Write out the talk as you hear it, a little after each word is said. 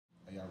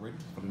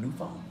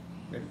phone.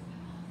 Ready?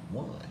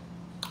 1,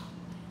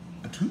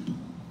 2,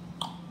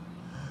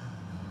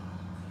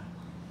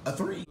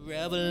 3.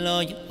 Travel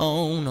on your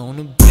own on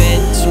a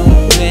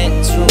bedroom trip.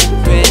 On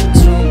a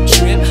bedroom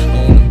trip.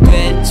 On a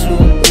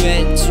bedroom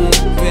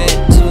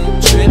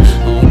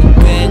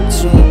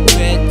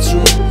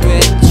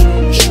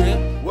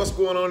trip. What's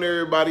going on,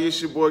 everybody?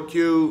 It's your boy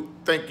Q.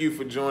 Thank you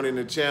for joining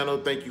the channel.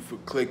 Thank you for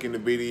clicking the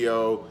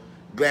video.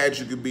 Glad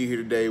you could be here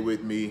today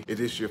with me. If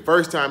it's your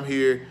first time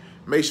here,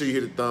 make sure you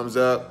hit the thumbs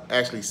up.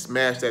 Actually,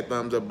 smash that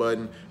thumbs up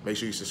button. Make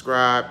sure you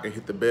subscribe and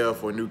hit the bell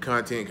for new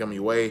content coming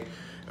your way.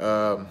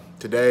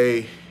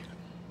 Today,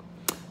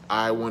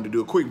 I wanted to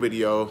do a quick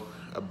video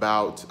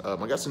about,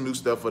 I got some new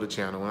stuff for the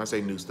channel. When I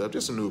say new stuff,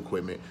 just some new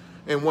equipment.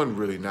 And one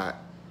really not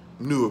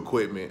new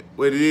equipment.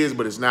 Well, it is,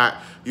 but it's not.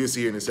 You'll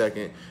see in a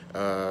second.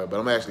 But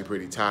I'm actually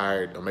pretty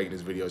tired. I'm making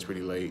this video, it's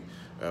pretty late.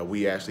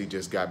 We actually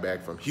just got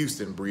back from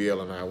Houston.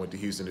 Brielle and I went to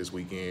Houston this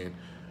weekend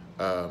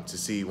to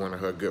see one of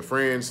her good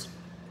friends.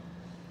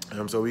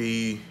 So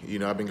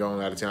I've been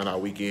going out of town all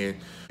weekend.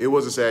 It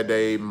was a sad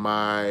day.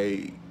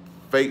 My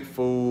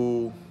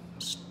faithful,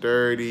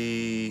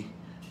 sturdy,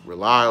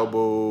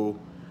 reliable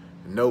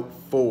Note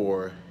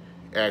 4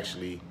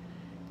 actually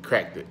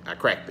cracked it. I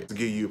cracked it. To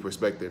give you a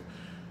perspective,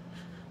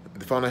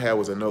 the phone I had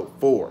was a Note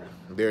 4.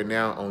 They're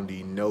now on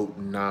the Note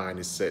 9.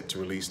 It's set to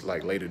release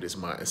like later this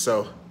month.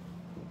 So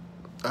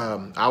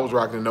I was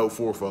rocking the Note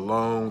 4 for a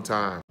long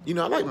time. You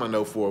know, I like my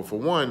Note 4 for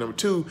one. Number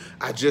two,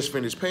 I just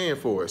finished paying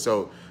for it.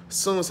 So as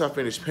soon as I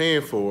finished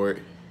paying for it,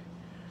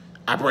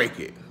 I break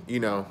it,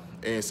 you know.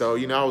 And so,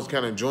 you know, I was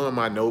kind of enjoying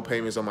my no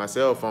payments on my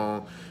cell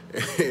phone.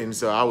 And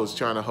so I was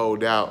trying to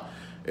hold out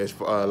as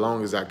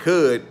long as I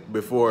could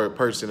before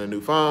purchasing a new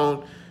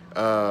phone.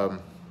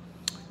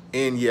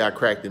 And yeah, I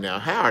cracked it now.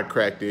 How I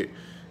cracked it,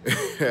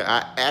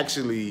 I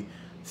actually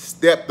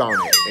stepped on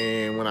it.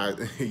 And when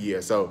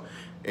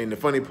and the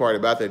funny part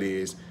about that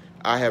is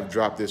I have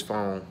dropped this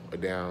phone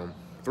down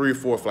 3 or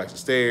 4 flights of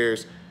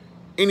stairs.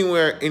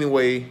 Anywhere, any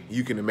way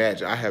you can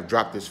imagine, I have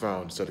dropped this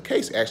phone. So the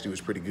case actually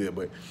was pretty good,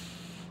 but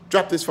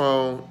dropped this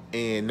phone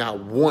and not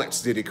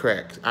once did it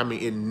crack. I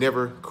mean, it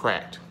never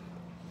cracked.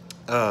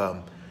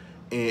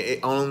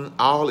 And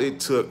all it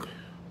took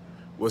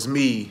was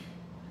me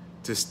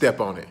to step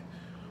on it.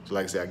 So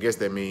like I said, I guess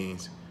that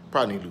means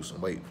probably need to lose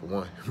some weight for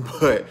one.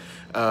 But,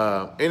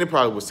 and it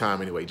probably was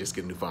time anyway, just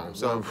get a new phone.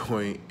 So at one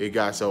point, it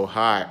got so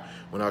hot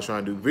when I was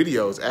trying to do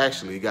videos,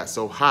 actually, it got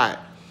so hot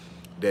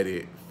that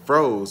it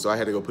froze. So I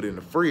had to go put it in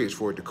the fridge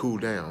for it to cool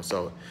down.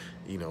 So,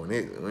 you know,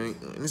 when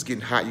it's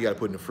getting hot, you got to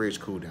put it in the fridge to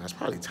cool down. It's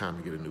probably time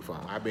to get a new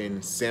phone. I've been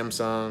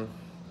Samsung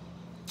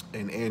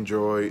and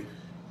Android.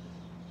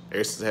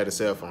 Ever since I had a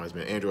cell phone, it's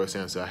been Android,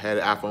 Samsung. I had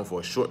an iPhone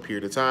for a short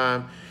period of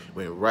time,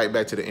 went right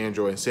back to the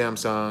Android and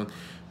Samsung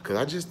because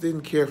I just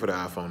didn't care for the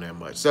iPhone that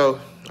much. So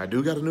I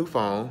do got a new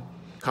phone.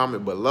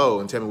 Comment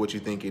below and tell me what you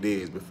think it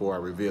is before I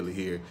reveal it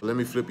here. Let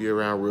me flip you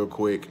around real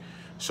quick,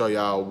 show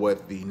y'all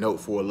what the Note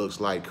 4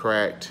 looks like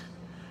cracked,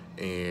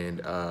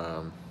 and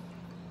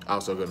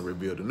also gonna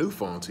reveal the new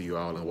phone to you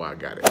all and why I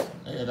got it.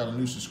 Hey, I got a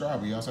new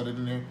subscriber, y'all saw that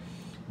in there?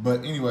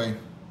 But anyway,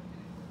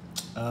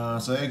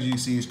 so as you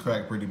see, it's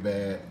cracked pretty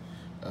bad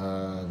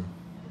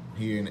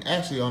here. And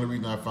actually, the only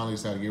reason I finally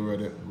decided to get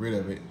rid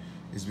of it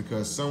is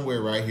because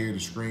somewhere right here, the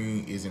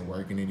screen isn't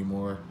working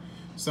anymore.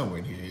 Somewhere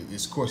in here,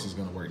 of course it's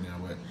gonna work now,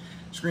 but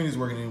the screen isn't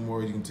working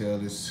anymore. You can tell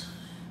it's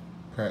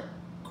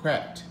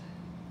cracked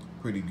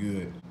pretty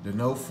good. The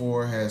Note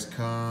 4 has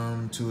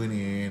come to an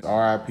end.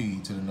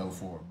 RIP to the Note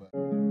 4. But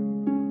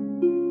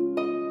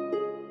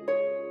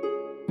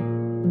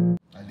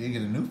I did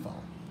get a new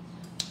phone.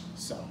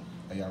 So,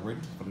 are y'all ready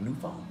for the new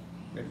phone?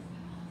 Ready?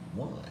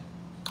 1,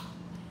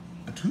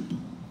 2,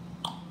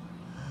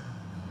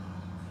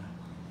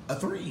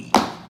 3.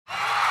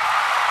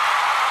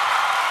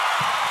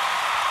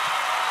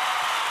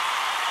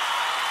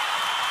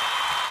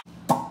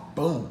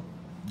 Boom.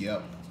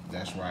 Yep,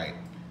 that's right.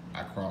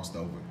 I crossed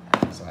over.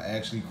 So I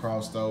actually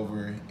crossed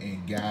over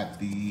and got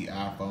the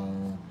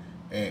iPhone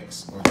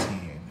X or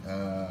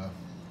 10.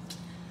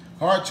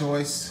 Hard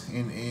choice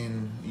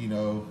in you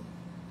know,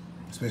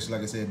 especially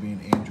like I said, being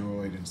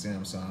Android and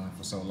Samsung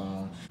for so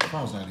long. The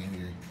phone's not in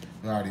here.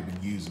 I've already been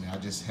using it. I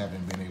just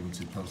haven't been able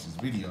to post this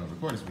video,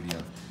 record this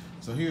video.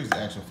 So here's the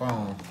actual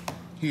phone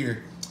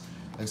here.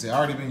 Like I said, I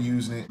already been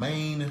using it.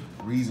 Main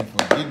reason for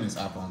getting this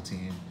iPhone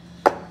 10,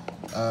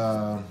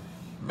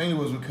 mainly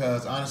was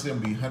because, honestly, I'm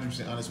gonna be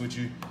 100% honest with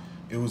you,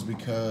 it was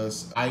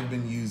because I've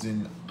been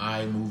using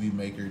iMovie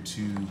Maker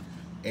to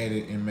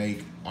edit and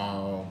make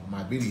all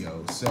my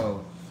videos.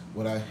 So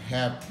what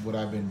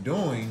I've been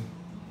doing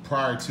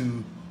prior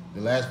to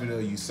the last video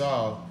you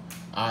saw,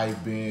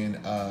 I've been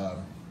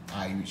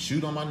I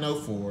shoot on my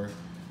Note 4,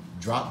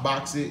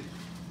 Dropbox it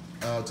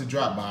to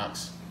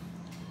Dropbox.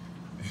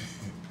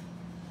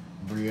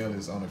 Brielle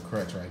is on a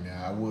crutch right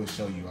now. I will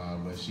show you all,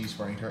 but she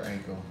sprained her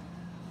ankle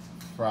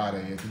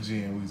Friday at the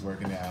gym. We was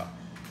working out.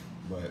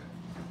 But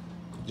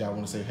y'all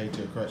want to say hey to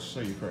your crutch?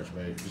 Show your crutch,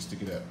 babe. Just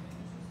stick it up.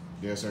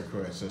 There's her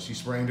crutch. So she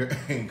sprained her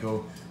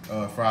ankle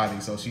Friday,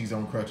 so she's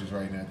on crutches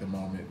right now at the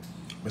moment.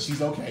 But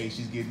she's okay.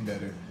 She's getting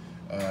better.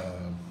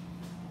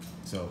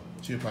 So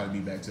she'll probably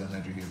be back to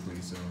 100 here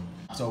pretty soon.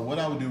 So what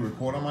I would do,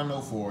 record on my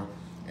Note 4,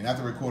 and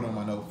after recording on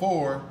my Note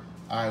 4,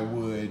 I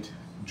would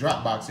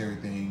Dropbox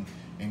everything,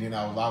 and then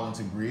I would log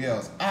into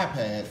Brielle's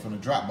iPad from the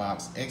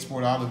Dropbox,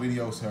 export all the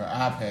videos to her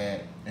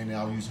iPad, and then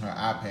I'll use her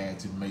iPad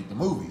to make the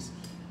movies,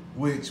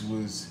 which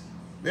was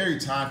very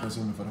time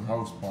consuming for the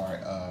most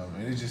part.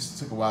 And it just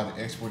took a while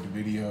to export the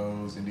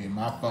videos, and then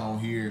my phone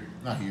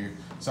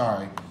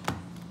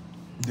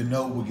the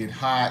Note would get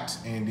hot,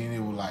 and then it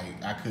would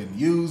I couldn't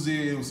use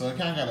it. So it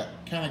kind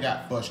of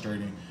got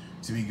frustrating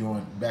to be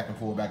going back and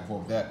forth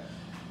with that.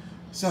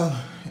 So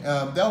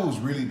that was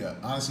really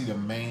honestly the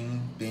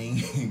main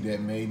thing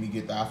that made me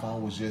get the iPhone,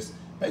 was just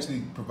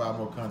basically provide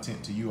more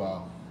content to you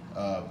all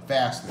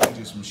faster,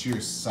 just from sheer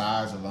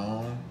size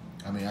alone.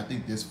 I mean, I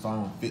think this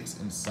phone fits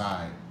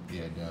inside.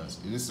 Yeah, it does.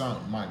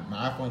 My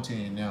iPhone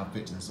 10 now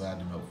fits inside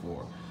the Note 4.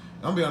 And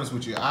I'm gonna be honest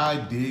with you, I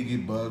did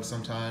get bugs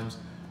sometimes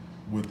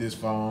with this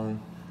phone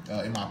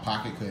in my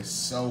pocket because it's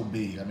so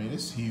big. I mean,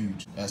 it's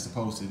huge as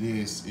opposed to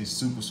this. It's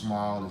super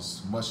small.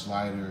 It's much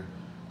lighter.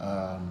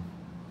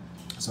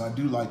 So I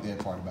do like that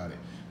part about it.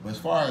 But as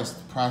far as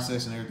the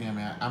process and everything, I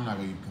mean, I'm not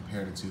going to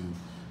compare the two.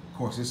 Of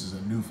course, this is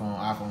a new phone,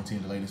 iPhone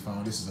 10, the latest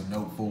phone. This is a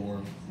Note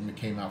 4, and it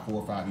came out 4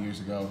 or 5 years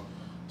ago.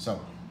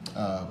 So,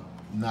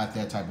 not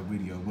that type of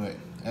video. But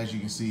as you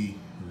can see,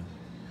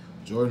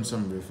 Jordan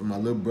Somerville, from my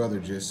little brother,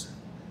 just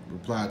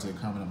replied to a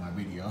comment on my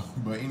video.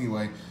 But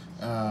anyway,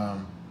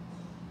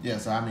 yeah,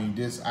 so I mean,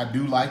 I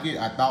do like it.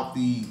 I thought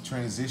the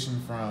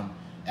transition from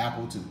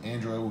Apple to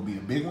Android would be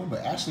a big one,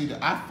 but actually,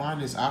 I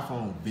find this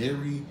iPhone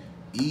very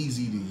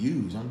easy to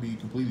use. I'm gonna be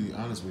completely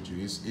honest with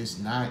you. It's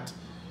not,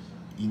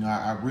 you know,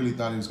 I really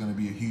thought it was gonna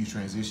be a huge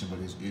transition, but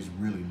it's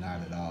really not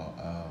at all.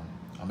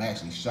 I'm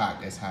actually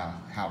shocked as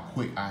how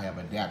quick I have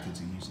adapted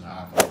to using the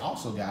iPhone. I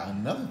also got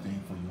another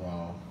thing for you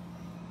all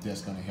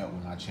that's gonna help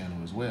with my channel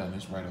as well, and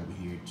it's right over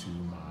here to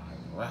my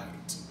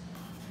right.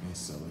 And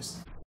so it's,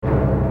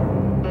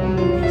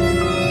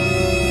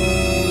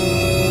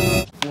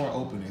 before I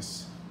open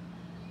this,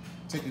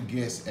 take a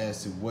guess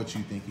as to what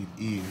you think it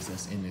is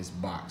that's in this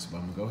box. But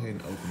I'm gonna go ahead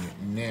and open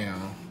it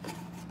now.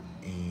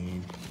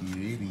 And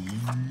here it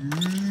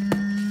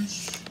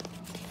is.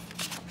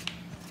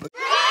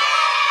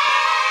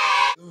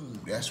 Ooh,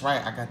 that's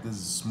right, I got the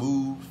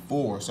Smooth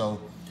 4. So,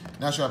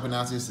 not sure I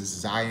pronounce this. This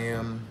is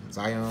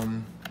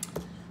Xiaomi.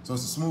 So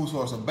it's a Smooth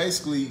 4. So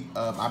basically,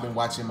 I've been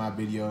watching my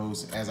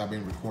videos as I've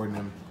been recording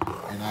them,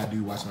 and I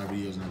do watch my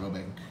videos and I go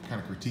back and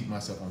kind of critique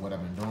myself on what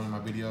I've been doing in my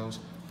videos.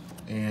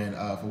 And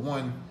for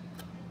one,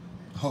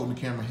 holding the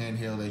camera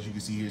handheld, as you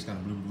can see here, it's kind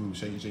of blue,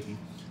 shaky.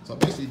 So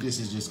basically, this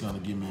is just going to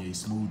give me a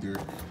smoother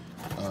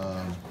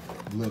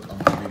look on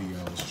my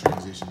videos,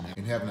 transition.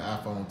 And having the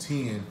iPhone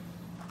 10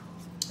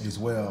 as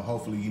well,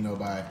 hopefully, you know,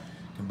 by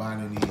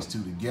combining these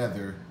two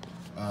together,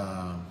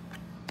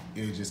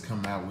 it'll just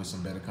come out with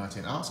some better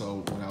content.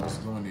 Also, when I was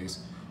doing this,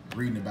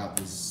 reading about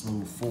this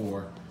Smooth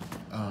 4,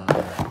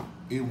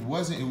 it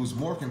was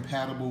more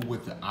compatible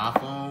with the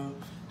iPhone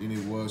than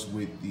it was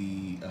with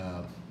the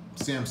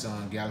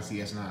Samsung Galaxy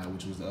S9,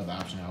 which was the other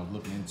option I was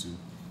looking into.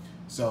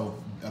 So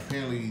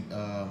apparently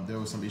there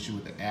was some issue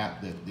with the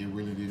app that they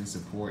really didn't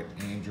support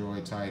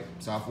Android type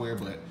software,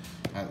 but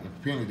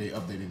apparently they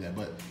updated that.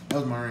 But that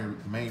was my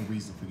main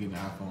reason for getting the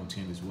iPhone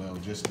 10 as well,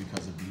 just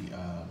because of the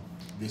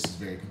this is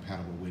very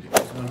compatible with it. I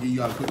just want to give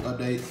you all a quick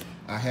update.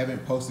 I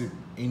haven't posted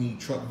any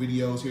truck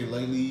videos here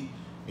lately,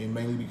 and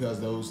mainly because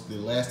the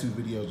last two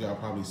videos y'all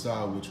probably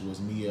saw, which was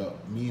me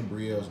and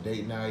Brielle's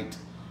date night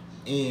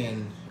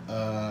and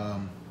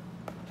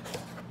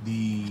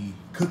the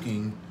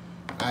cooking.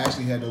 I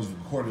actually had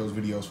recorded those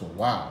videos for a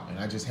while, and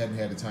I just hadn't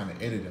had the time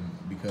to edit them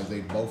because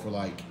they both were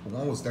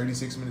one was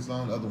 36 minutes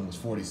long, the other one was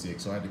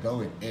 46. So I had to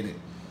go and edit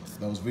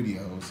those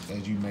videos,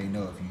 as you may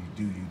know if you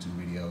do YouTube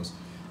videos.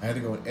 I had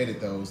to go and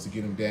edit those to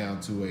get them down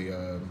to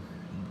a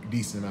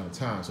decent amount of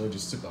time. So it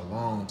just took a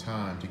long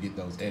time to get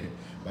those edited.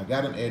 But I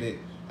got them edited.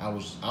 I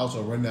was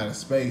also running out of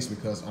space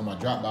because on my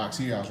Dropbox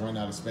here, I was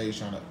running out of space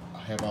trying to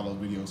have all those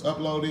videos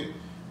uploaded,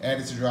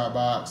 added to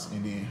Dropbox,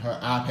 and then her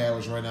iPad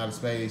was running out of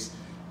space.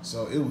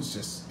 So it was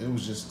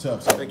just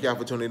tough. So thank y'all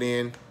for tuning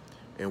in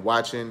and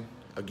watching.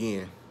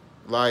 Again,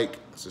 like,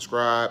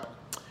 subscribe,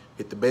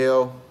 hit the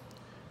bell,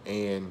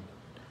 and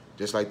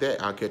just like that,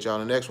 I'll catch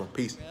y'all on the next one.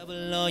 Peace.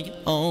 Travel on your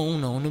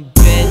own on a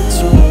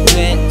bedroom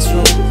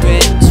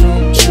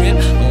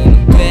trip.